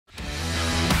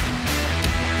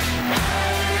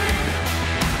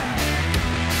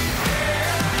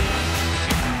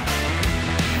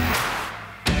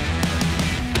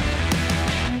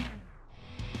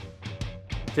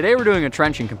Today we're doing a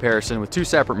trenching comparison with two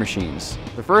separate machines.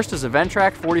 The first is a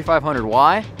Ventrac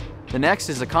 4500Y, the next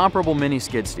is a comparable mini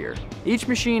skid steer. Each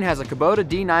machine has a Kubota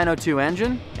D902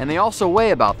 engine, and they also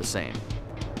weigh about the same.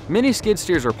 Mini skid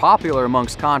steers are popular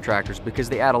amongst contractors because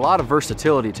they add a lot of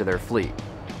versatility to their fleet.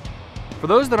 For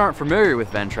those that aren't familiar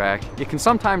with Ventrac, it can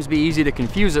sometimes be easy to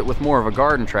confuse it with more of a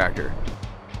garden tractor.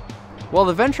 While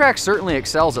the Ventrac certainly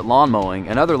excels at lawn mowing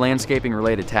and other landscaping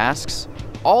related tasks,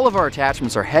 all of our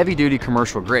attachments are heavy-duty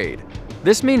commercial grade.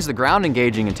 This means the ground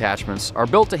engaging attachments are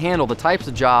built to handle the types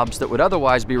of jobs that would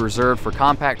otherwise be reserved for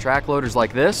compact track loaders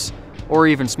like this, or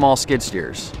even small skid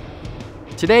steers.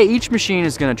 Today, each machine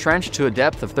is going to trench to a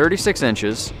depth of 36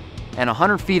 inches and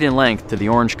 100 feet in length to the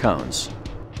orange cones.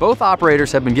 Both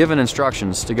operators have been given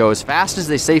instructions to go as fast as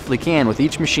they safely can with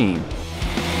each machine.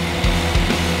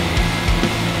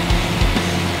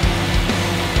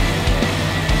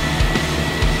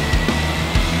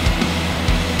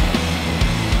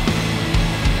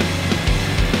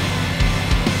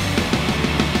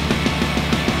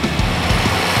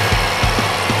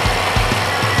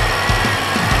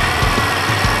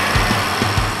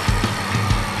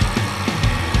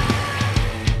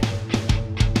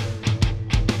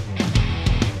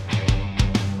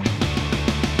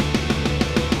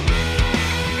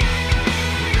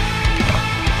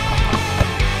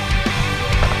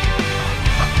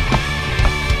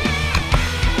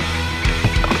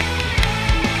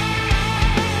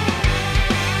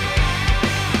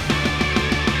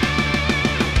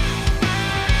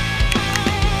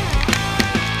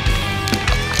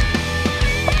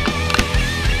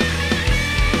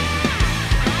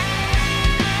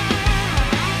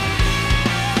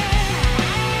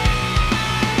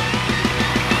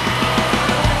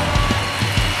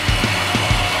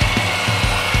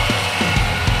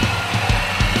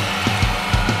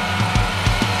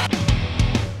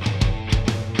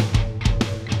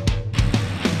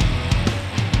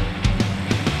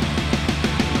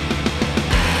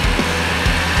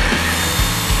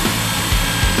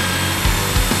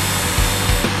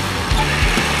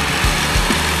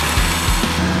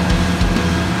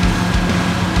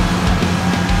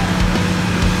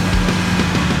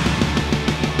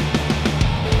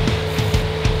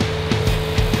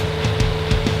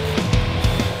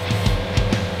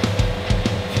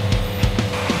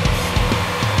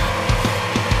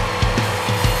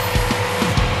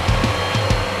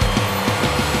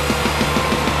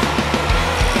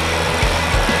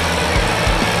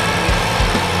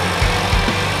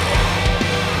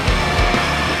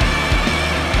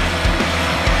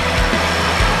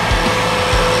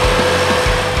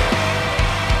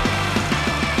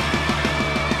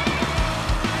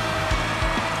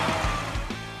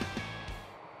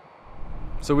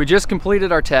 So we just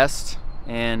completed our test,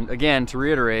 and again, to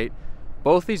reiterate,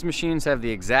 both these machines have the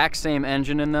exact same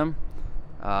engine in them.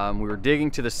 We were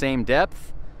digging to the same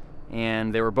depth,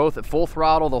 and they were both at full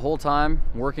throttle the whole time,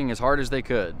 working as hard as they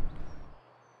could.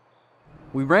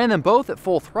 We ran them both at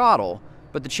full throttle,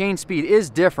 but the chain speed is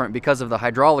different because of the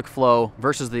hydraulic flow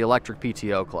versus the electric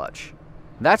PTO clutch.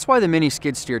 That's why the mini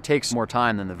skid steer takes more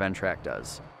time than the Ventrac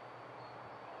does.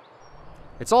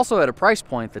 It's also at a price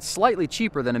point that's slightly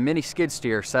cheaper than a mini skid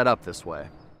steer set up this way.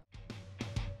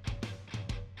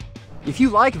 If you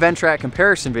like Ventrac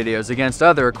comparison videos against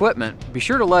other equipment, be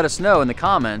sure to let us know in the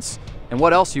comments and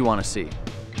what else you want to see.